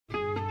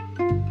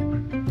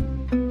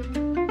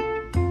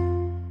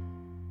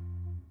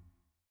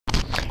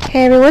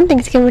Hey everyone,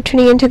 thanks again for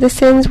tuning into the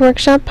Sins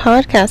Workshop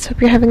podcast.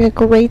 Hope you're having a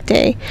great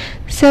day.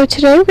 So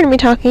today we're going to be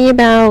talking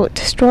about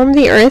Storm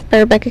the Earth by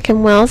Rebecca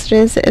Kim Wells. It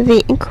is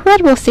the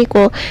incredible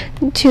sequel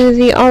to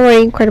the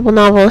already incredible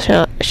novel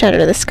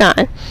Shatter the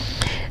Sky.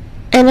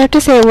 And I have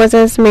to say it was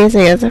as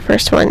amazing as the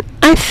first one.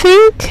 I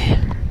think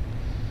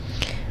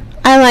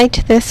I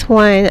liked this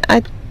one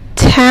a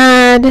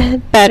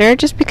tad better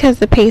just because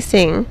the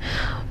pacing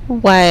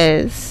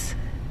was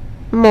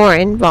more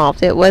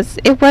involved. It was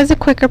a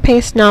quicker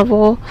paced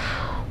novel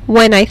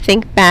when I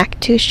think back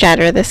to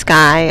Shatter the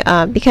Sky,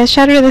 because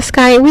Shatter the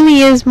Sky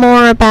really is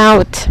more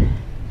about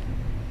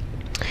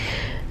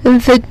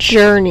the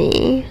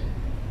journey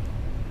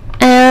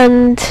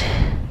and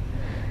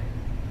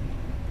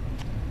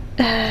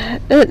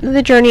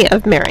the journey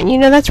of Marin.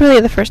 That's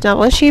really the first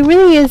novel, and she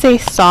really is a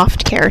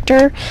soft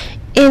character.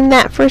 In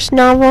that first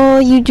novel,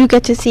 you do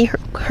get to see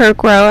her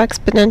grow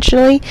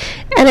exponentially,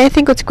 and I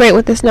think what's great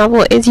with this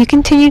novel is you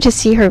continue to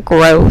see her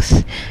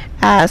growth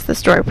as the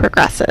story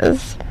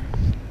progresses.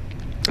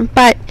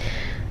 But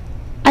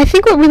I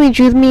think what really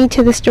drew me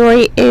to the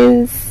story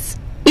is,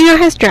 it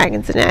has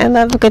dragons in it. I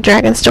love a good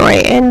dragon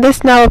story, and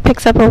this novel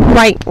picks up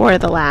right where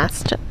the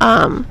last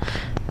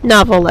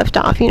novel left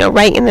off,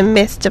 right in the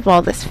midst of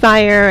all this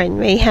fire and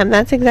mayhem.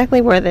 That's exactly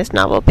where this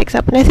novel picks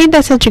up, and I think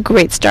that's such a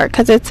great start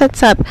because it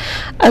sets up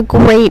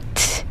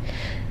great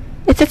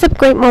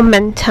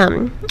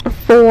momentum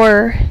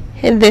for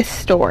this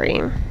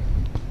story.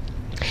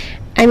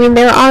 I mean,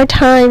 there are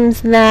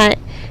times that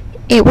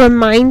it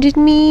reminded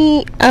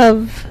me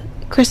of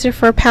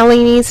Christopher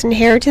Paolini's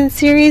Inheritance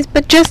series,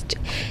 but just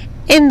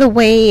in the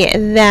way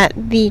that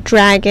the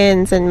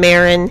dragons and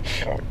Marin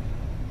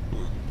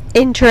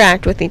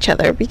interact with each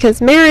other,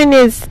 because Marin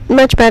is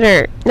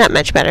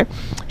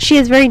she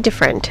is very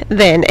different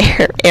than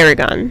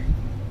Eragon,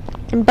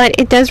 but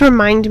it does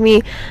remind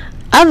me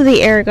of the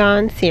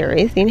Eragon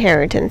series, the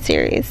Inheritance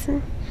series.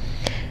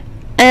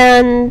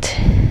 And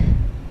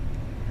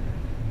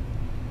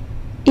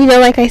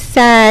like I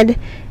said,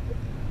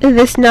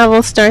 this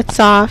novel starts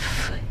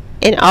off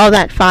in all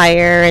that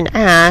fire and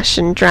ash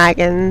and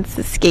dragons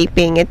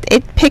escaping.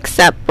 It picks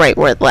up right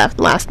where the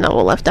last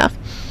novel left off.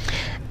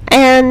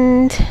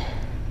 And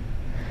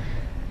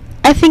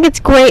I think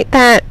it's great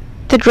that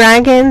the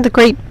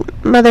great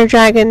mother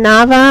dragon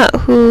Nava,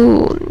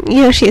 who,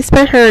 she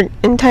spent her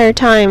entire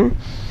time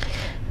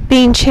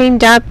being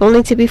chained up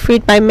only to be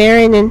freed by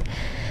Marin, and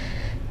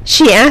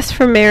she asked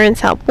for Marin's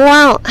help.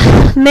 Well,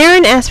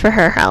 Marin asked for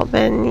her help,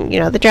 and,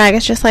 the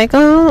dragon's just like,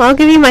 oh, I'll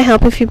give you my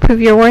help if you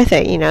prove you're worth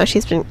it.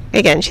 she's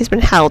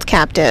been held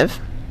captive.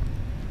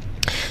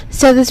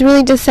 So this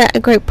really does set a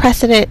great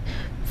precedent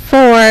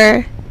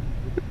for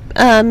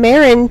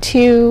Marin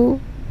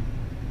can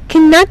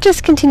not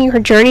just continue her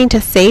journey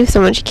to save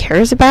someone she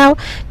cares about,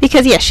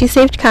 because yes, she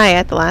saved Kaya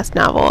at the last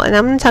novel, and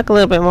I'm going to talk a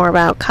little bit more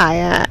about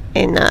Kaya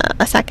in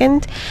a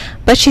second,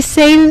 but she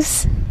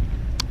saves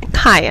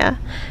Kaya.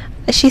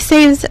 She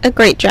saves a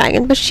great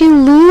dragon, but she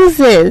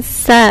loses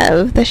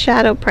Sev, the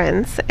Shadow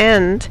Prince,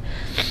 and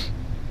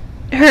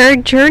her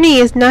journey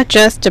is not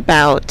just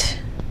about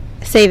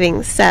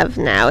saving Sev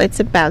now, it's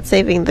about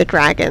saving the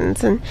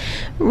dragons and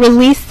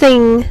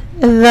releasing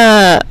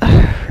the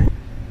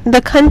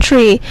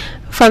country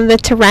from the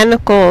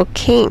tyrannical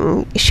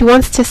king. She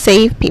wants to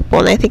save people,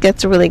 and I think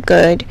that's a really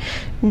good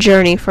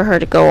journey for her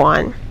to go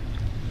on.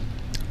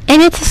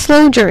 And it's a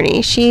slow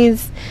journey.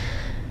 She's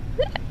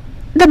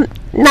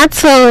not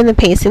slow in the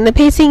pacing. The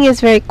pacing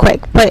is very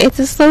quick, but it's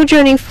a slow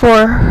journey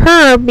for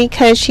her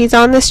because she's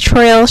on this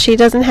trail. She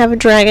doesn't have a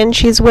dragon.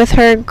 She's with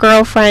her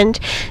girlfriend.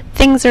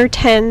 Things are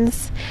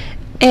tense,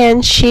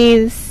 and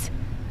she's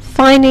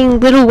finding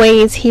little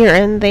ways here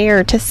and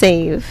there to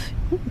save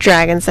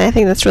dragons. And I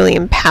think that's really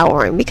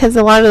empowering because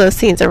a lot of those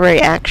scenes are very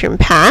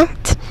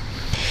action-packed,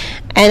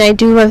 and I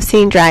do love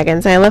seeing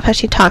dragons. I love how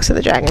she talks to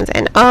the dragons,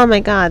 and oh my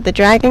god, the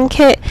dragon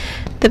kit,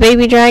 the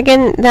baby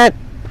dragon,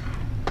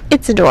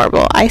 it's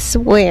adorable. I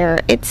swear,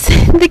 it's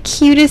the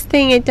cutest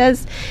thing.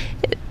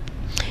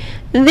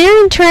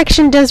 Their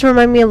interaction does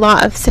remind me a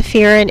lot of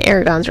Saphira and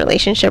Eragon's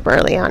relationship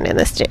early on in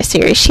this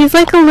series. She's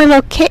like a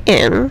little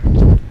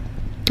kitten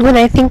when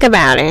I think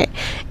about it.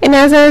 And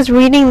as I was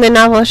reading the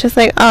novel, it's just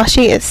like, oh,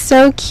 she is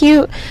so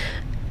cute.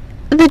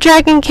 The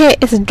dragon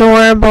kit is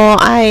adorable.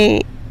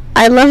 I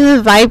love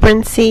the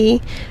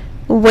vibrancy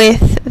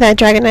with that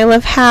dragon. I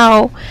love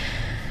how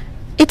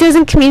it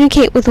doesn't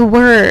communicate with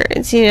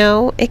words,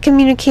 It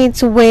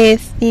communicates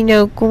with,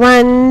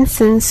 grunts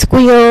and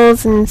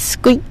squeals and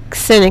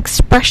squeaks and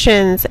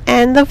expressions.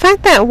 And the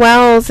fact that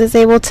Wells is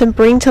able to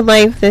bring to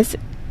life this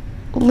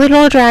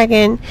little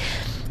dragon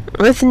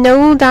with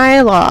no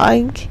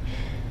dialogue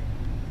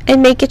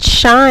and make it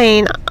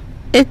shine,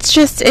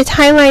 it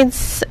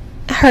highlights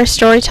her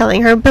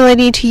storytelling, her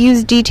ability to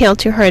use detail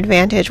to her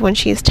advantage when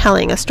she's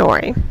telling a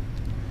story.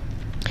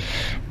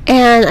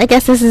 And I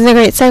guess this is a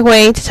great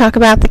segue to talk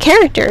about the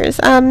characters.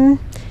 I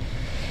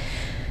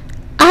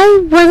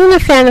wasn't a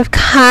fan of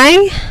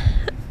Kai.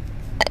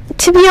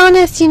 To be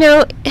honest, in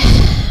the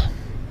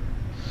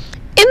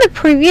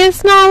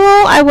previous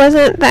novel, I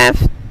wasn't that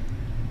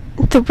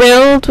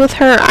thrilled with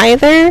her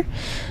either.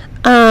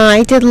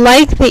 I did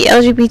like the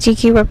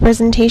LGBTQ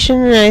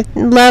representation, and I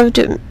loved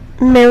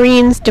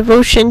Marine's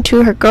devotion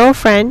to her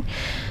girlfriend.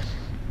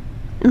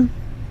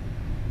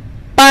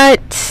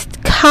 But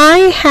Kai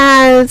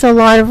has a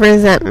lot of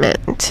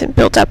resentment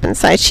built up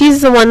inside.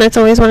 She's the one that's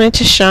always wanted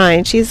to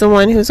shine. She's the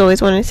one who's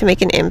always wanted to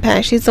make an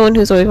impact. She's the one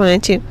who's always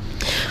wanted to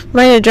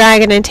ride a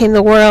dragon and tame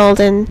the world.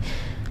 And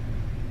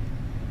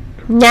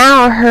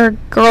now her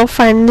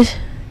girlfriend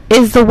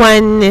is the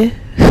one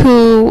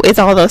who is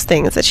all those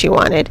things that she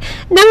wanted.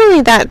 Not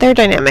only that, their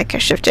dynamic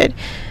has shifted.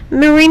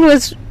 Marine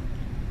was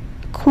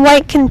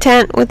quite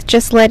content with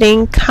just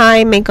letting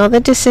Kai make all the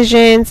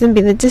decisions and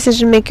be the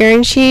decision maker,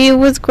 and she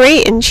was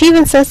great, and she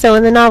even says so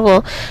in the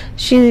novel.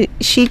 She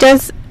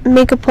does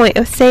make a point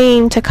of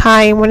saying to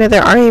Kai in one of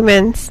their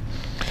arguments,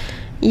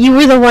 "You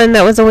were the one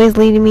that was always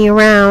leading me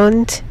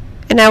around,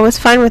 and I was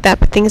fine with that,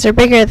 but things are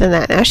bigger than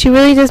that now." She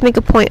really does make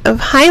a point of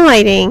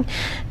highlighting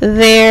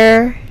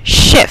their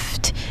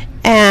shift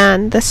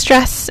and the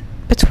stress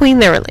between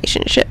their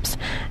relationships.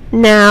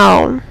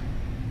 Now,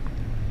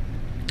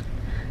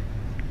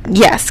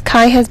 yes,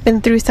 Kai has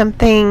been through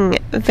something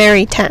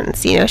very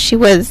tense. You know, she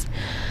was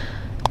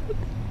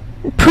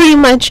pretty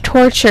much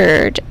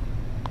tortured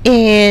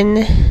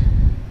in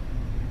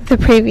the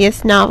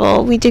previous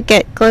novel. We did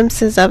get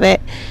glimpses of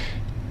it.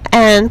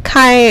 And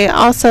Kaya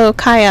also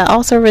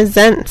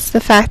resents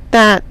the fact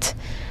that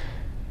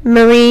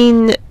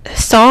Marine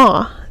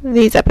saw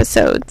these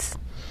episodes.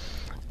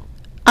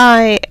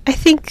 I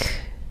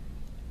think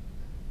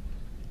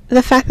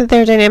the fact that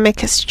their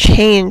dynamic has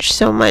changed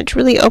so much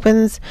really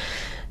opens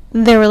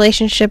their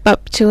relationship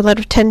up to a lot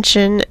of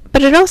tension,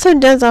 but it also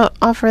does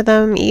offer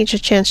them each a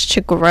chance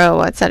to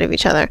grow outside of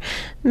each other.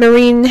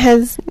 Marine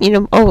has,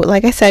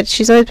 like I said,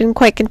 she's always been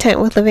quite content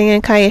with living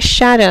in Kaya's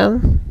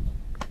shadow,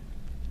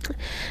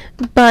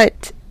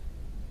 but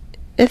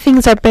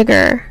things are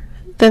bigger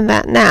than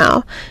that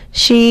now.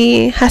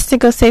 She has to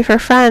go save her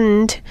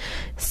friend,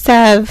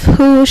 Sev,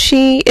 who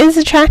she is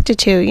attracted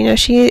to.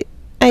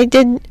 I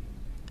did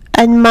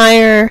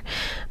admire,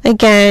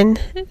 again,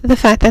 the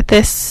fact that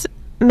this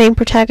main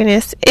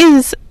protagonist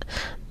is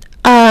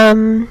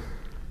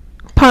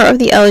part of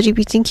the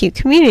LGBTQ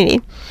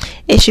community.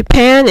 Is she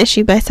pan? Is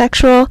she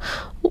bisexual?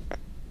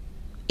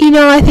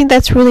 I think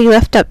that's really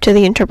left up to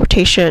the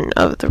interpretation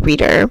of the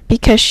reader,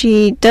 because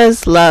she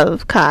does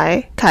love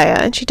Kaya,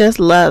 and she does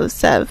love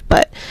Sev,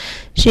 but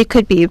she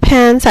could be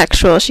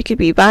pansexual, she could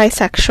be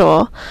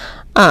bisexual,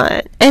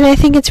 and I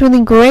think it's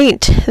really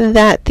great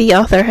that the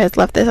author has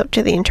left this up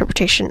to the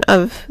interpretation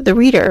of the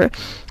reader.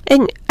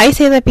 And I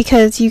say that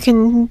because you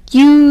can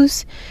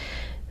use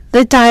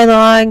the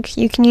dialogue,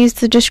 you can use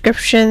the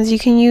descriptions, you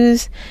can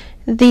use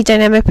the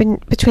dynamic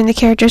between the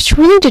characters to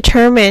really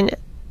determine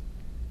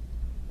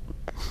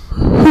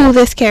who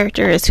this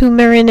character is, who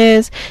Marin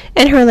is,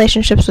 and her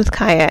relationships with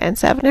Kaya and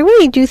Sev. And I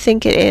really do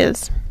think it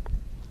is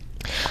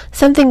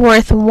something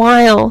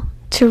worthwhile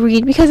to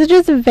read, because it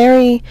is a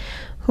very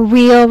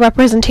real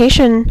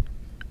representation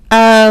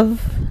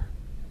of,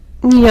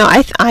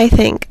 I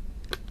think,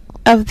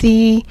 of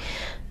the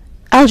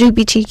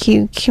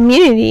LGBTQ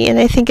community, and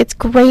I think it's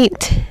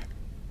great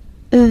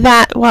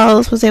that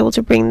Wells was able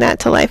to bring that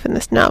to life in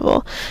this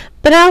novel.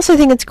 But I also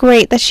think it's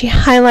great that she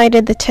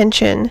highlighted the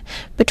tension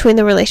between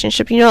the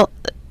relationship.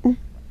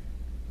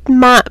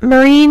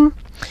 Marine,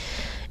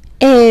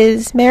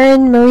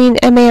 Marine,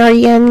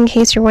 in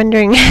case you're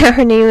wondering how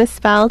her name is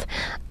spelled.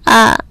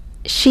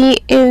 She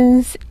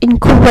is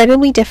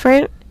incredibly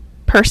different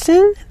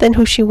person than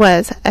who she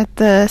was at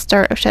the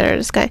start of Shatter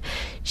the Sky.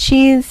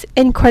 She's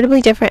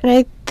incredibly different, and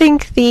I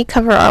think the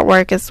cover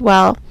artwork as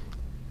well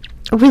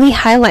really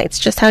highlights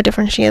just how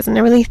different she is. And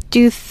I really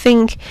do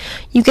think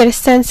you get a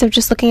sense of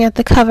just looking at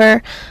the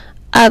cover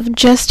of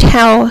just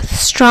how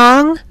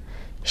strong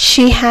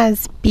she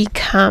has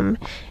become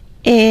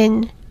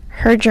in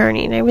her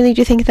journey. And I really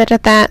do think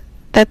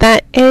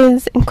that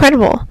is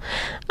incredible.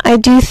 I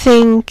do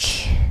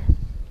think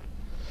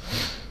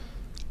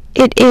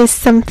it is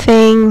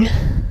something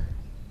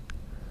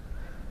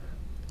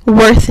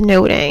worth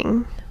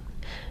noting,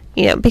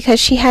 because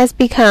she has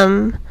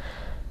become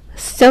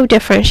so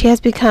different. She has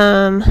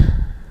become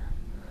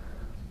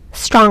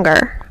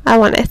stronger, I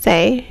want to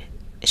say.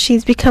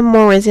 She's become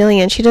more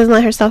resilient. She doesn't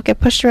let herself get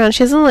pushed around.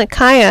 She doesn't let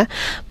Kaya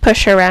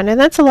push her around, and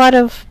that's where a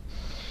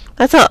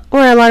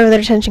lot of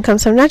their tension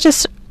comes from. Not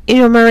just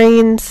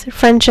Marine's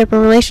friendship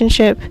and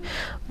relationship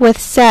with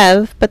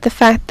Sev, but the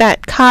fact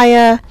that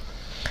Kaya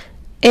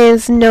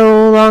is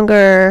no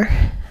longer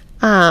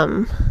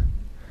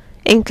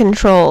in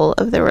control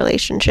of the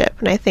relationship,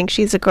 and I think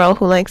she's a girl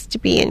who likes to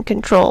be in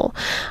control.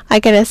 I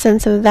get a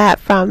sense of that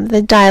from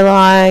the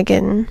dialogue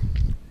and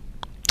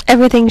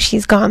everything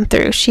she's gone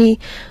through. She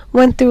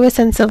went through a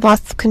sense of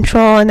loss of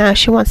control, and now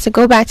she wants to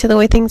go back to the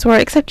way things were,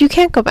 except you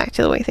can't go back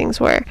to the way things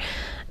were.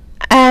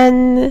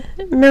 And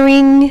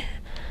Marine,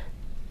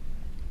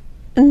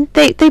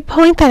 they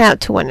point that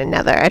out to one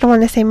another. I don't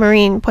want to say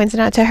Marine points it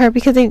out to her,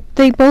 because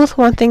they both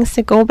want things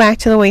to go back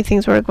to the way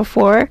things were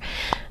before,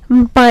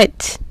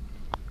 but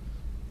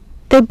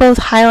they both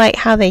highlight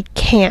how they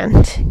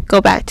can't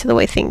go back to the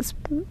way things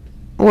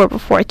were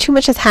before. Too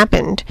much has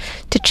happened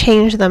to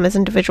change them as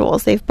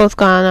individuals. They've both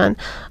gone on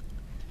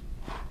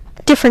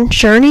different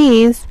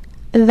journeys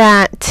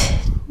that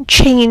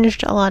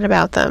changed a lot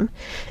about them.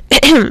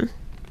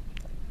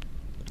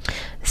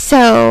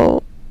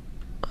 So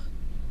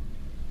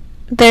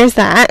there's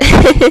that.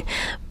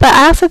 But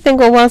I also think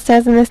what Wells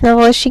does in this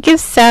novel is she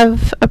gives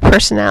Sev a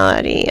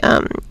personality.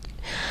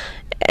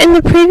 In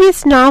the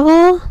previous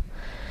novel,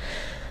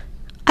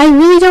 I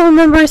really don't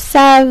remember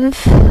Sev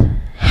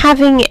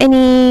having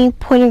any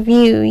point of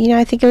view.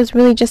 I think it was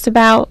really just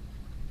about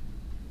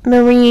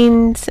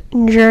Marine's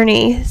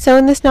journey. So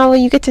in this novel,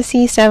 you get to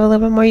see Sev a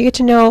little bit more. You get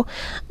to know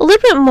a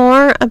little bit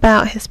more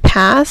about his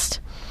past.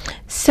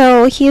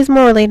 So he is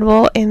more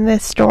relatable in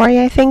this story,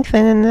 I think,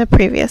 than in the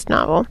previous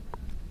novel.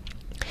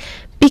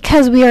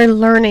 Because we are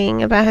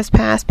learning about his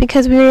past,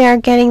 because we are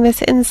getting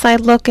this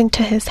inside look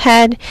into his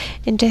head,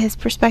 into his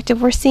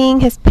perspective. We're seeing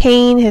his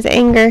pain, his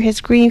anger,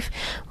 his grief.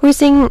 We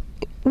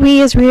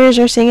as readers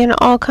are seeing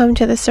it all come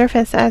to the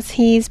surface as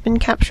he's been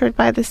captured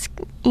by this,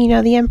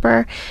 the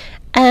Emperor.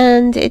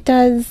 And it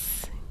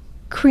does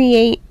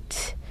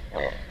create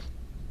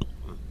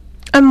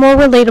a more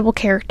relatable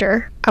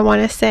character, I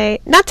want to say.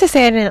 Not to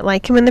say I didn't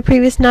like him in the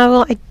previous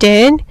novel. I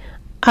did.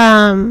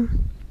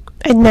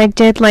 And I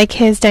did like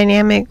his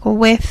dynamic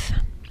with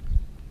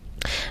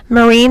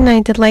Marine. I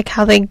did like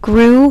how they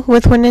grew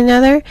with one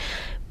another.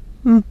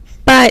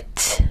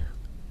 But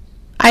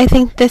I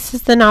think this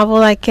is the novel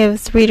that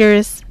gives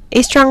readers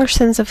a stronger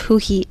sense of who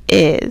he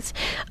is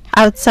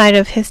outside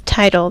of his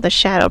title, the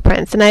Shadow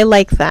Prince. And I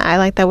like that. I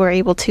like that we're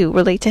able to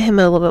relate to him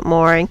a little bit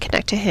more and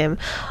connect to him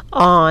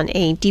on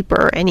a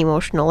deeper and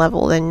emotional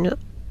level than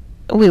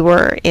we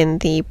were in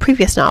the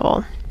previous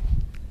novel.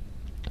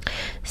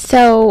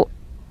 So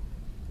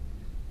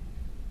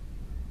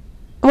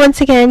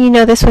once again,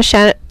 this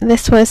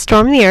was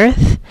Storm the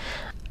Earth.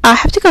 I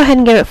have to go ahead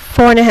and give it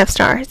 4.5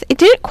 stars. It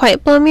didn't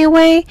quite blow me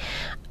away,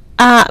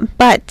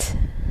 but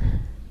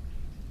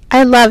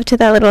I loved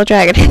that little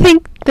dragon. I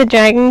think the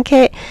dragon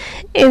kit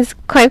is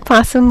quite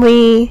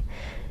possibly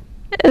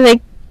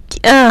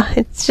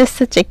it's just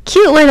such a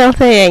cute little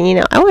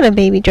thing. I want a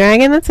baby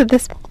dragon. That's what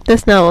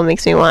this novel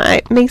makes me want.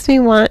 It makes me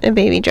want a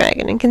baby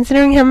dragon. And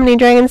considering how many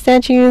dragon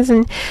statues,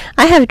 and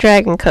I have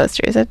dragon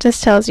coasters, that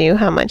just tells you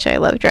how much I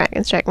love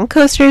dragons. Dragon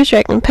coasters,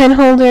 dragon pen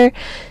holder,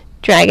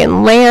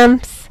 dragon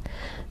lamps.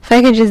 If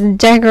I could just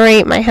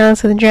decorate my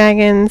house with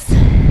dragons,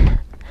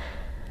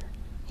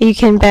 you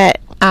can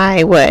bet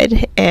I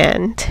would,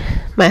 and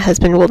my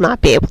husband will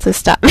not be able to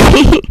stop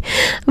me.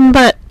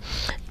 But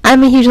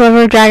I'm a huge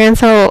lover of dragons,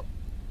 so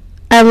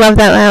I love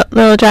that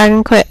little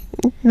dragon kit,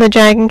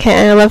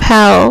 and I love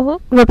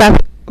how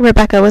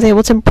Rebecca was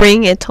able to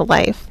bring it to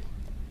life.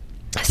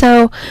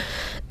 So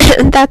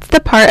that's the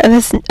part of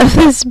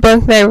this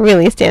book that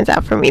really stands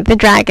out for me, the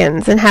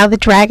dragons, and how the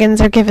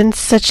dragons are given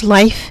such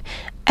life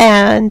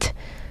and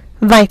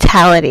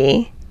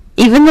vitality.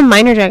 Even the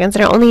minor dragons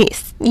that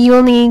you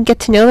only get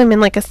to know them in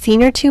like a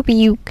scene or two, but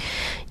you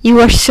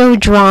are so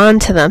drawn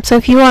to them. So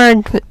if you are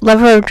a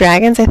lover of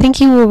dragons, I think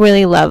you will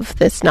really love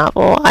this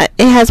novel. It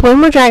has way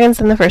more dragons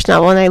than the first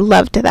novel, and I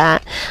loved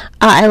that.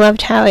 I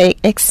loved how it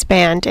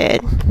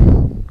expanded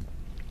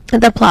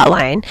the plot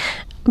line,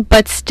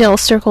 but still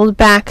circled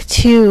back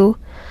to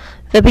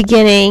the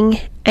beginning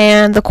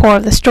and the core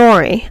of the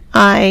story.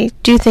 I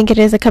do think it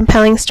is a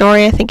compelling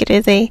story. I think it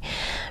is a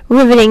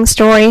riveting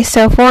story.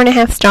 So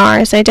 4.5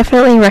 stars. I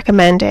definitely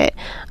recommend it.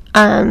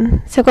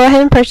 So go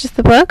ahead and purchase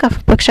the book off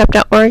of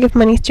bookshop.org if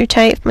money's too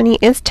tight. If money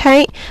is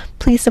tight,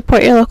 please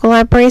support your local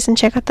libraries and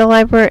check out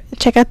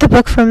the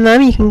book from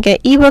them. You can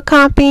get ebook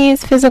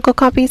copies, physical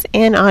copies,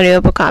 and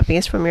audiobook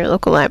copies from your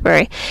local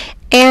library.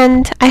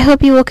 And I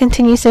hope you will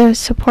continue to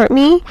support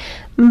me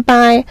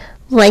by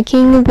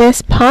liking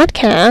this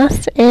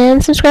podcast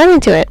and subscribing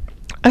to it.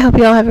 I hope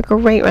you all have a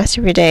great rest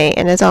of your day,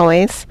 and as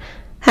always,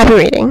 happy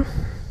reading.